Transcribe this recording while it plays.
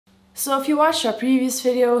So if you watched our previous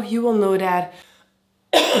video, you will know that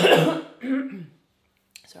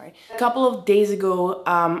sorry, a couple of days ago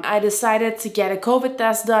I decided to get a COVID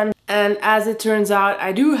test done, and as it turns out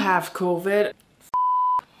I do have COVID.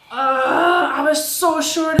 I was so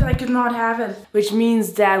sure that I could not have it, which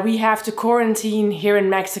means that we have to quarantine here in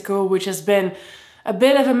Mexico, which has been a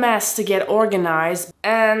bit of a mess to get organized,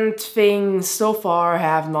 and things so far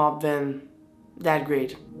have not been that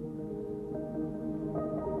great.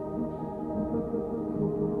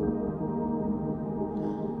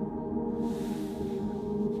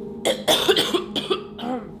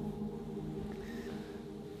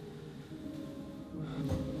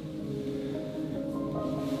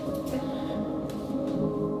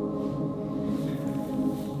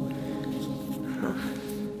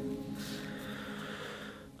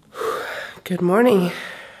 Good morning.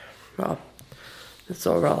 Well, it's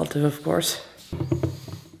all relative, of course.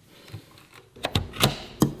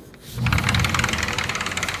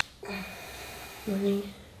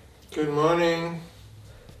 Morning. Good morning.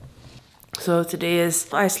 So today is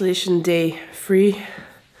isolation day 3.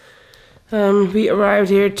 We arrived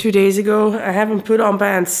here 2 days ago. I haven't put on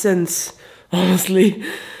pants since, honestly.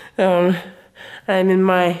 I'm in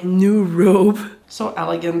my new robe. So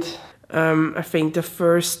elegant. I think the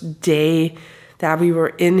first day that we were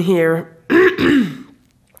in here,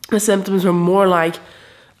 the symptoms were more like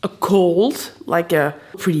a cold, like a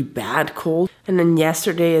pretty bad cold. And then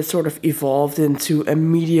yesterday it sort of evolved into a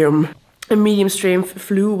medium strength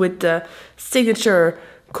flu with the signature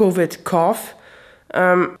COVID cough.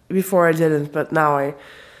 Before I didn't, but now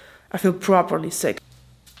I feel properly sick.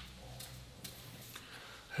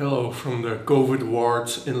 Hello from the COVID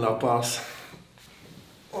wards in La Paz.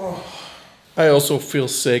 Oh. I also feel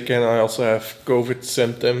sick and I also have COVID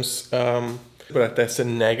symptoms, but I tested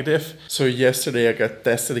negative. So yesterday I got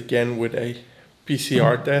tested again with a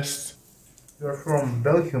PCR test. You're from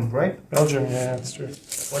Belgium, right? Belgium, yeah, that's true.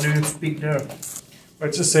 What do you speak there?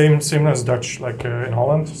 It's the same as Dutch, like in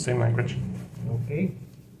Holland, same language. Okay.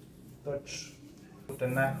 Dutch.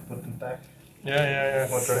 Goedendag, goedendag. Yeah.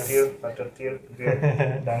 Wat er hier gebeurt.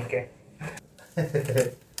 Danke.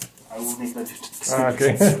 I will niet met je. Ah,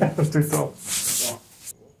 oké. Dat is too tall.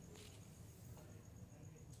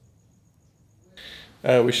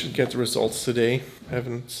 We should get the results today. I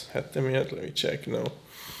haven't had them yet. Let me check. No.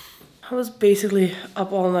 I was basically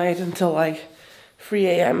up all night until like 3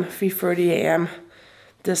 a.m., 3:30 a.m.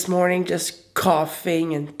 this morning, just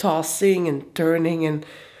coughing and tossing and turning and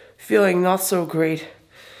feeling not so great.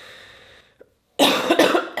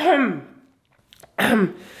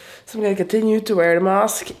 So I'm going to continue to wear the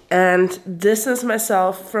mask and distance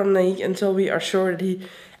myself from Naick until we are sure that he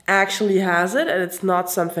actually has it and it's not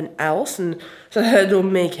something else, and so that I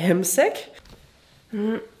don't make him sick.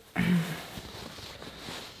 Do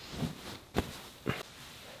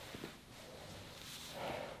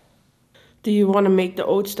you want to make the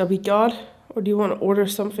oats that we got, or do you want to order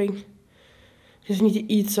something? Just need to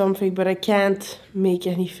eat something, but I can't make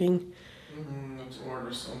anything. Let's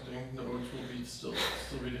order something. The oats will be still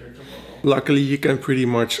be there tomorrow. Luckily, you can pretty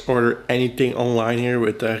much order anything online here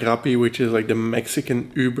with Rappi, which is like the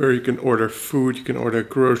Mexican Uber. You can order food, you can order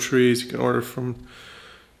groceries, you can order from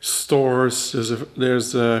stores.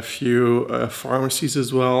 There's a few pharmacies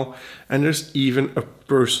as well, and there's even a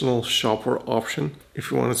personal shopper option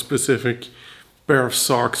if you want a specific pair of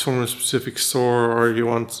socks from a specific store, or you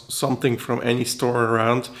want something from any store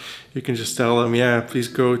around. You can just tell them, yeah, please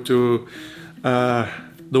go to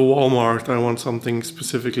the Walmart, I want something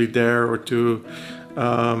specifically there, or to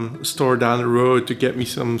a store down the road to get me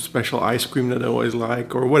some special ice cream that I always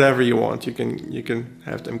like, or whatever you want. You can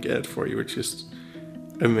have them get it for you, which is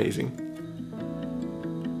amazing.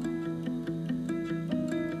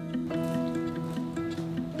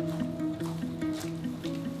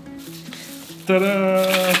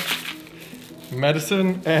 Ta-da!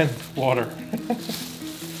 Medicine and water.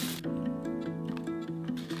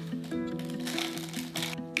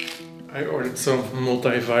 I ordered some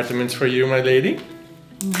multivitamins for you, my lady.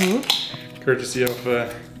 Courtesy of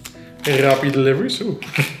Rappi deliveries. Ooh.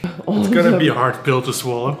 It's gonna be a hard pill to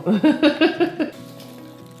swallow.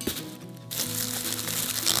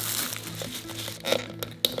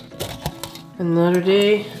 Another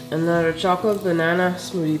day, another chocolate banana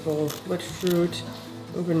smoothie bowl with fruit,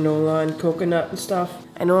 granola and coconut and stuff.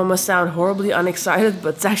 I know I must sound horribly unexcited,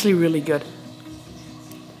 but it's actually really good.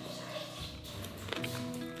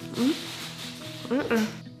 If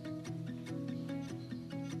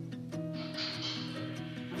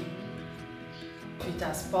you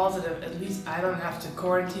test positive, at least I don't have to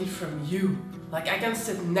quarantine from you. Like, I can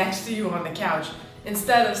sit next to you on the couch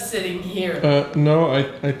instead of sitting here. No,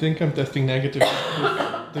 I think I'm testing negative.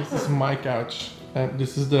 This is my couch.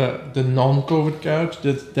 This is the non-COVID couch.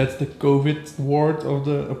 That's the COVID ward of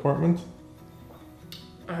the apartment.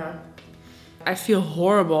 I feel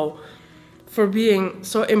horrible for being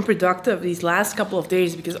so unproductive these last couple of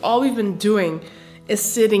days because all we've been doing is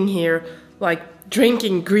sitting here like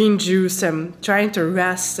drinking green juice and trying to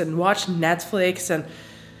rest and watch Netflix. And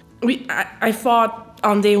I thought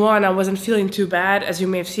on day one I wasn't feeling too bad, as you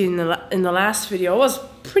may have seen in the last video. I was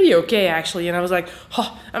pretty okay actually, and I was like,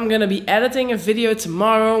 oh, I'm gonna be editing a video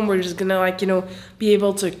tomorrow and we're just gonna, like, you know, be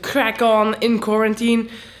able to crack on in quarantine.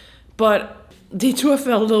 But day 2 I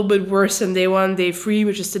felt a little bit worse than day 1. Day 3,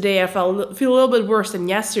 which is today, I feel a little bit worse than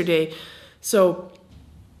yesterday. So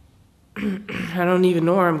I don't even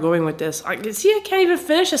know where I'm going with this. I can't even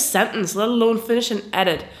finish a sentence, let alone finish an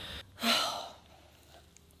edit.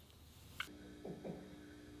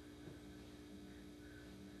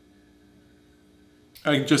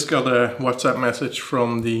 I just got a WhatsApp message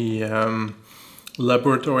from the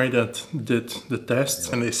laboratory that did the tests,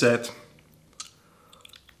 and they said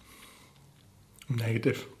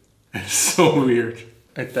negative. It's so weird.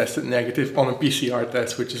 I tested negative on a PCR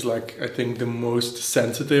test, which is, like, I think the most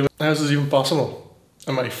sensitive. How is this even possible?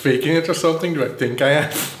 Am I faking it or something? Do I think I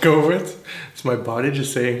have COVID? It's my body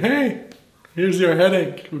just saying, hey, here's your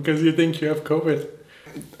headache because you think you have COVID.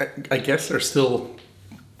 I guess there's still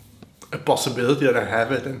a possibility that I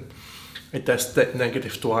have it, and I tested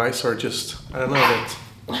negative twice, or just, I don't know, that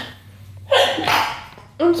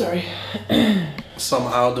I'm sorry.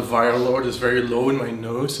 somehow the viral load is very low in my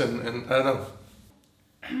nose, and I don't know.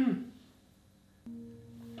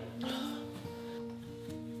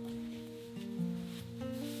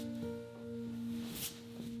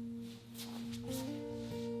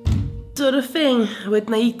 So the thing with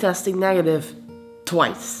Naick testing negative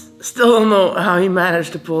twice, still don't know how he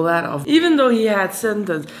managed to pull that off. Even though he had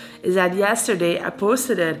symptoms, is that yesterday I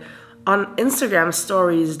posted it on Instagram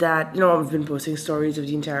stories that, you know, I've been posting stories of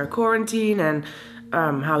the entire quarantine and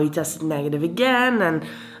how he tested negative again. And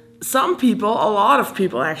some people, a lot of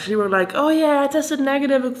people actually, were like, oh yeah, I tested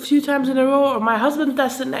negative a few times in a row, or my husband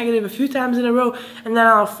tested negative a few times in a row. And then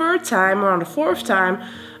on the 3rd time, or on the 4th time,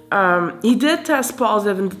 he did test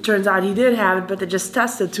positive, and it turns out he did have it, but they just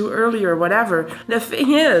tested too early or whatever. The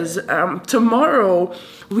thing is, tomorrow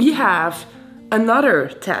we have another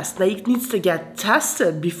test. Naick needs to get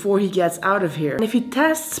tested before he gets out of here. And if he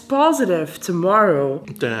tests positive tomorrow,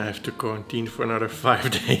 then I have to quarantine for another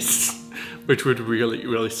 5 days, which would really,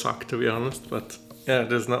 really suck, to be honest. But yeah,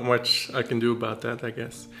 there's not much I can do about that, I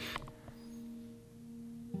guess.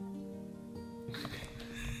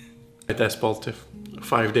 I test positive.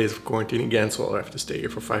 5 days of quarantine again, so I'll have to stay here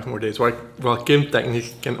for 5 more days. Well, Kim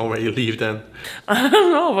technically can already leave then. I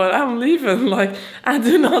don't know, but I'm leaving. Like, I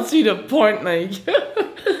do not see the point, Naick.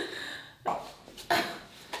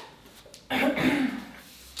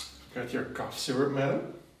 Got your cough syrup,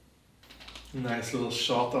 madam. Nice little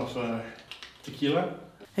shot of tequila.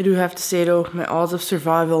 I do have to say though, my odds of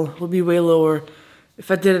survival would be way lower if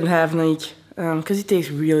I didn't have Naick, because he takes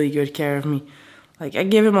really good care of me. Like, I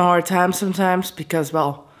give him a hard time sometimes because,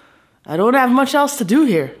 well, I don't have much else to do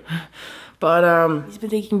here. But he's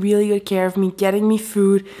been taking really good care of me, getting me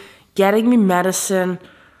food, getting me medicine.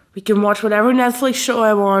 We can watch whatever Netflix show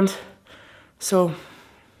I want. So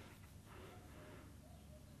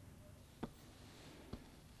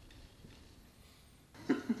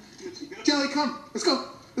Jelly, come. Let's go.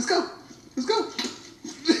 Let's go. Let's go.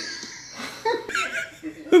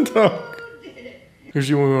 No.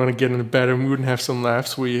 Usually when we want to get in a better mood and have some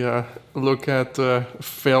laughs, we look at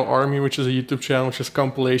Fail Army, which is a YouTube channel, which is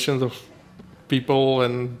compilations of people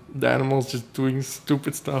and the animals just doing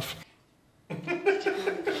stupid stuff. oh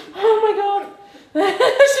my god,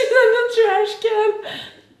 she's in the trash can.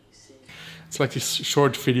 It's like these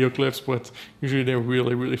short video clips, but usually they're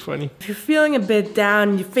really, really funny. If you're feeling a bit down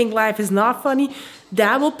and you think life is not funny,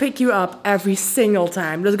 that will pick you up every single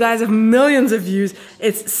time. Those guys have millions of views.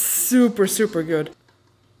 It's super, super good.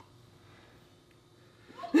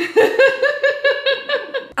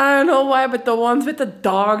 I don't know why, but the ones with the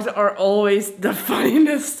dogs are always the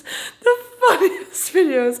funniest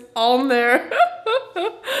videos on there.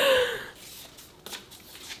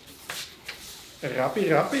 Rappie,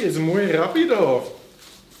 rappie is een mooie rappie door.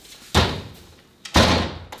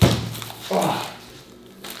 Oh.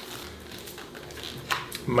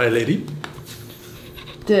 My lady.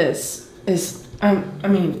 This is, I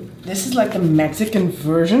mean, this is like a Mexican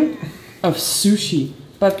version of sushi,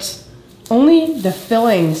 but only the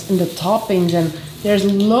fillings and the toppings, and there's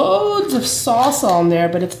loads of sauce on there,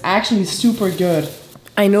 but it's actually super good.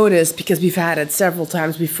 I know this because we've had it several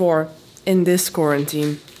times before in this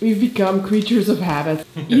quarantine. We've become creatures of habit.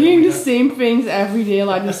 Eating the same things every day,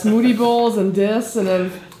 like the smoothie bowls and this and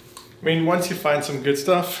then... I mean, once you find some good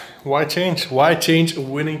stuff, why change? Why change a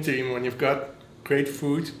winning team when you've got great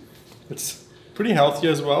food? It's pretty healthy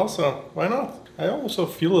as well, so why not? I also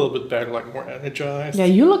feel a little bit better, like more energized. Yeah,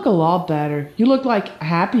 you look a lot better. You look like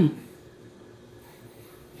happy.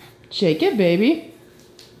 Shake it, baby.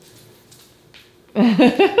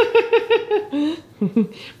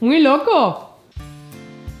 Muy loco.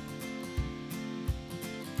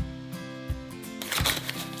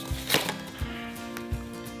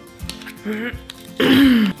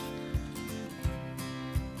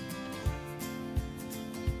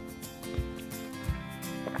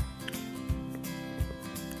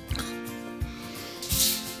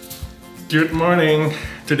 Good morning.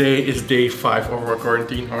 Today is day 5 of our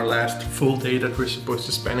quarantine, our last full day that we're supposed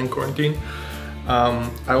to spend in quarantine.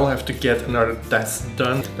 I will have to get another test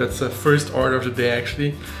done. That's the first order of the day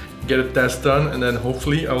actually. Get a test done and then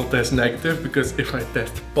hopefully I will test negative, because if I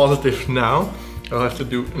test positive now, I'll have to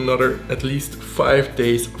do another at least 5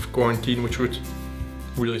 days of quarantine, which would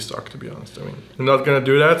really suck, to be honest. I mean, we're not gonna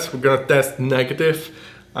do that. We're gonna test negative.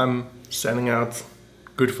 I'm sending out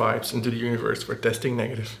good vibes into the universe for testing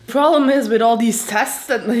negative. The problem is with all these tests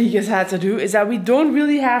that Naick has had to do is that we don't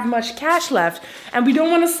really have much cash left and we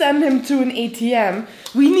don't want to send him to an ATM.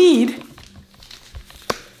 We need...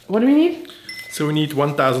 What do we need? So we need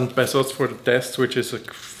 1,000 pesos for the test, which is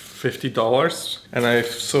like $50. And I've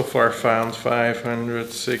so far found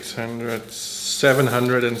 500, 600,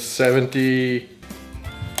 770.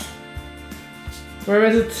 Where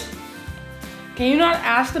is it? Can you not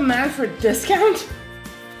ask the man for a discount?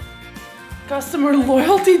 Customer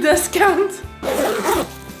loyalty discount? Yeah,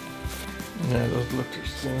 those look, there's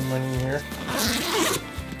still money here.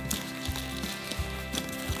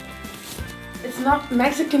 It's not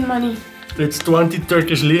Mexican money. It's 20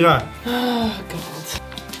 Turkish lira. Oh god.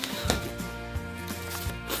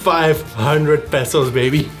 500 pesos,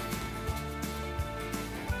 baby.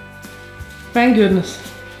 Thank goodness.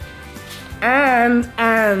 And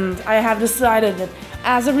I have decided that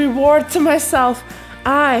as a reward to myself,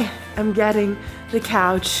 I am getting the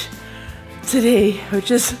couch today, which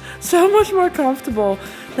is so much more comfortable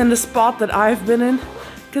than the spot that I've been in.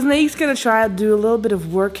 Because Naick's gonna try to do a little bit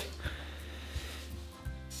of work.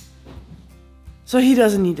 So he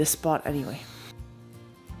doesn't need this spot anyway.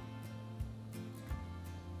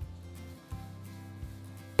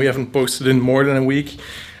 We haven't posted in more than a week.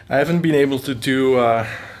 I haven't been able to do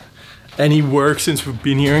any work since we've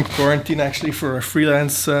been here in quarantine, actually, for our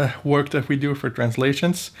freelance work that we do for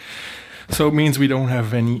translations. So it means we don't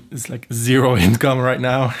have any, it's like zero income right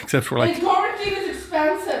now, except for like... And quarantine is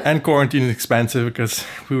expensive. And quarantine is expensive because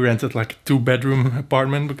we rented like a 2-bedroom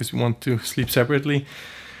apartment because we want to sleep separately,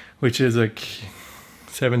 which is like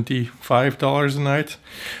 $75 a night,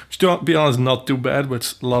 which, to be honest, not too bad, but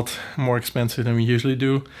it's a lot more expensive than we usually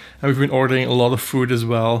do. And we've been ordering a lot of food as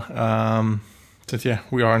well. But yeah,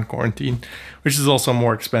 we are in quarantine, which is also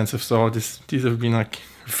more expensive. So these have been like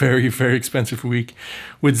very, very expensive week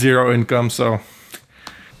with zero income. So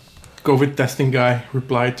COVID testing guy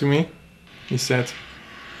replied to me. He said,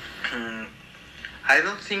 I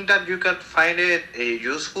don't think that you can find it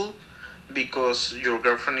useful because your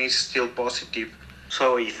girlfriend is still positive.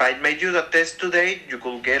 So if I made you the test today, you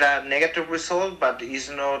could get a negative result, but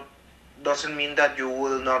doesn't mean that you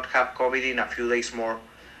will not have COVID in a few days more.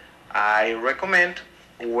 I recommend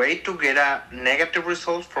wait to get a negative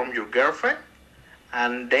result from your girlfriend,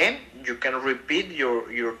 and then you can repeat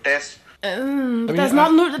your test. But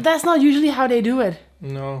that's not usually how they do it.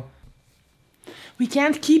 no. We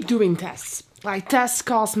can't keep doing tests. Like, tests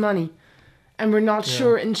cost money. And we're not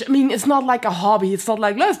sure. I mean, it's not like a hobby. It's not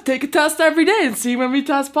like, let's take a test every day and see when we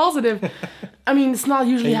test positive. I mean, it's not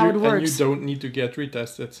usually how it works. And you don't need to get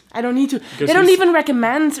retested. I don't need to. They don't even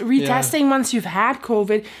recommend retesting once you've had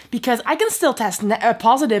COVID, because I can still test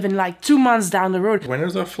positive in like 2 months down the road. When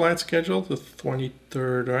is our flight scheduled? The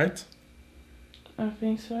 23rd, right? I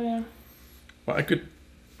think so, yeah. Well, I could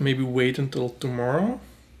maybe wait until tomorrow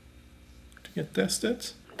to get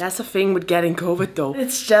tested. That's the thing with getting COVID though.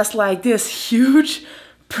 It's just like this huge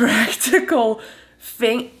practical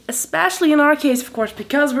thing, especially in our case, of course,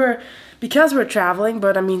 because we're traveling,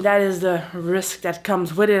 but I mean, that is the risk that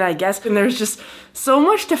comes with it, I guess. And there's just so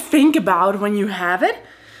much to think about when you have it.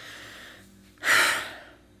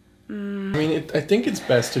 I mean, I think it's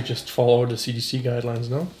best to just follow the CDC guidelines,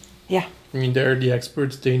 no? Yeah. I mean, they're the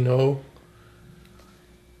experts, they know.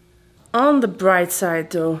 On the bright side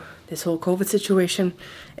though, this whole COVID situation,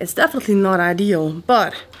 it's definitely not ideal,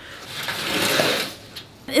 but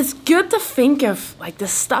It's good to think of like the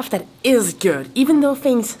stuff that is good. Even though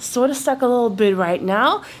things sort of suck a little bit right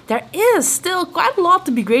now, there is still quite a lot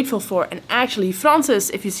to be grateful for. And actually, Francis,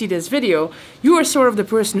 if you see this video, you are sort of the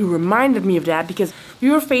person who reminded me of that, because we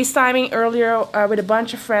were FaceTiming earlier with a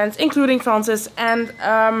bunch of friends, including Francis, and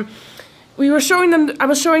I was showing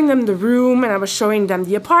them the room, and I was showing them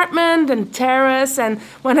the apartment and terrace, and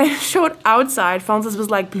when I showed outside, Francis was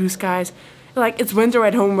like, blue skies. Like, it's winter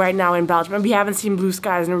at home right now in Belgium, and we haven't seen blue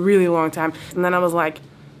skies in a really long time. And then I was like,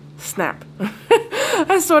 snap.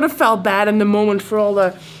 I sort of felt bad in the moment for all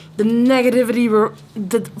the negativity,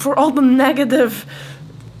 for all the negative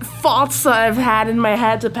thoughts I've had in my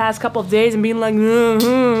head the past couple of days, and being like,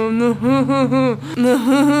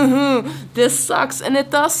 this sucks, and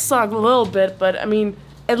it does suck a little bit, but I mean,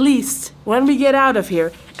 at least when we get out of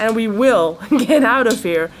here, and we will get out of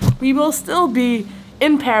here, we will still be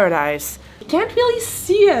in paradise. Can't really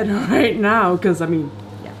see it right now, because I mean,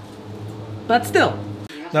 yeah, but still.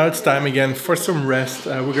 Now it's time again for some rest.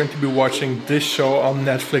 We're going to be watching this show on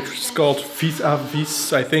Netflix. It's called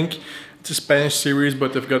Vis-a-Vis, I think. It's a Spanish series,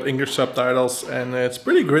 but they've got English subtitles, and it's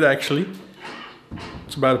pretty good actually.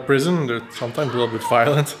 It's about a prison. They're sometimes a little bit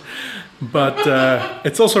violent, but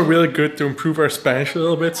it's also really good to improve our Spanish a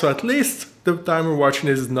little bit, so at least the time we're watching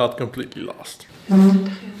this is not completely lost.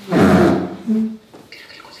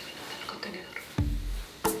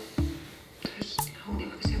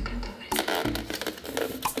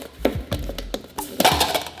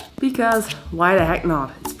 Because why the heck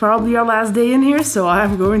not? It's probably our last day in here, so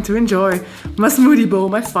I'm going to enjoy my smoothie bowl,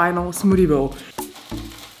 my final smoothie bowl.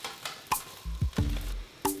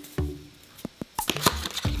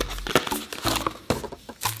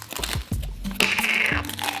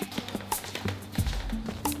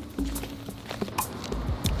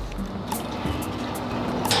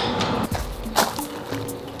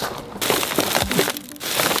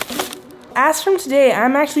 As from today,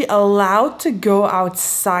 I'm actually allowed to go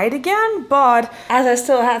outside again, but as I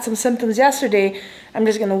still had some symptoms yesterday, I'm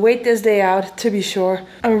just gonna wait this day out to be sure.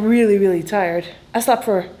 I'm really, really tired. I slept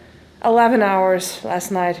for 11 hours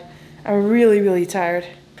last night. I'm really, really tired.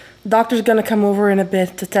 Doctor's gonna come over in a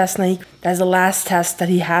bit to test Naick. That's the last test that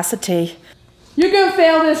he has to take. You can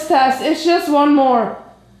fail this test, it's just one more.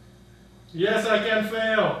 Yes, I can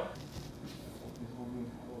fail.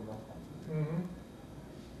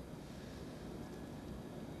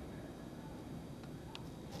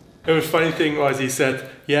 The funny thing was, he said,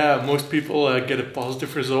 yeah, most people get a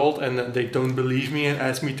positive result and they don't believe me and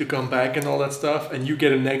ask me to come back and all that stuff, and you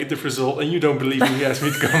get a negative result and you don't believe me and ask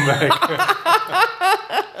me to come back.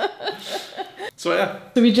 So yeah.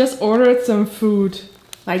 So we just ordered some food,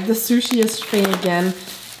 like the sushiest thing again,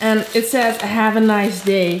 and it says have a nice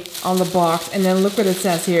day on the box, and then look what it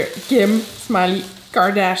says here, Kim, smiley,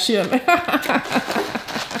 Kardashian.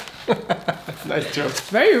 Nice joke.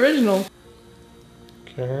 Very original.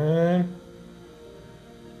 Okay.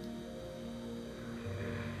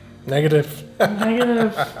 Negative.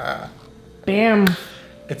 Negative. Bam.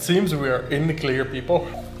 It seems we are in the clear, people.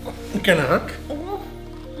 Can I hug?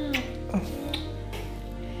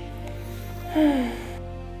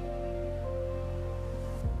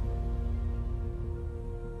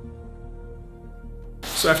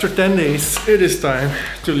 So after 10 days, it is time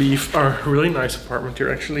to leave our really nice apartment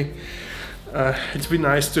here actually. It's been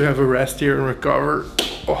nice to have a rest here and recover.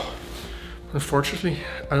 Oh, unfortunately,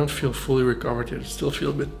 I don't feel fully recovered yet. I still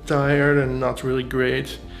feel a bit tired and not really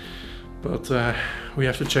great. But we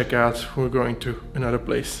have to check out. We're going to another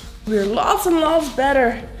place. We're lots and lots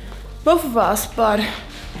better, both of us, but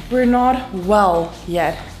we're not well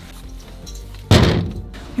yet.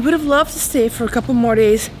 We would have loved to stay for a couple more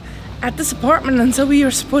days at this apartment until we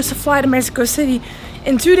were supposed to fly to Mexico City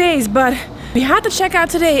in 2 days, but we had to check out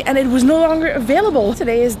today and it was no longer available.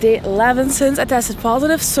 Today is day 11 since I tested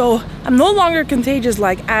positive, so I'm no longer contagious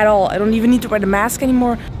like at all. I don't even need to wear the mask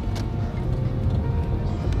anymore.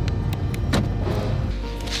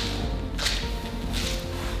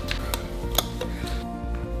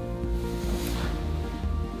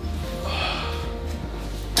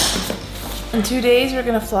 In 2 days we're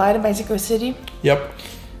gonna fly to Mexico City. Yep.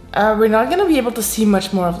 We're not gonna be able to see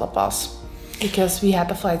much more of La Paz because we had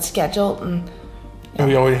the flight scheduled and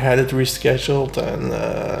we already had it rescheduled, and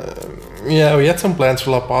yeah, we had some plans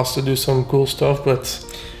for La Paz to do some cool stuff, but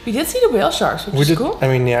we did see the whale sharks, which is cool. I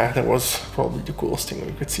mean, yeah, that was probably the coolest thing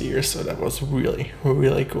we could see here, so that was really,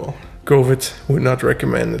 really cool. COVID would not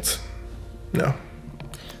recommend it. No.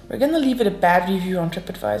 We're gonna leave it a bad review on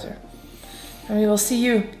TripAdvisor. And we will see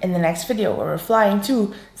you in the next video where we're flying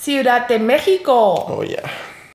to Ciudad de Mexico. Oh yeah.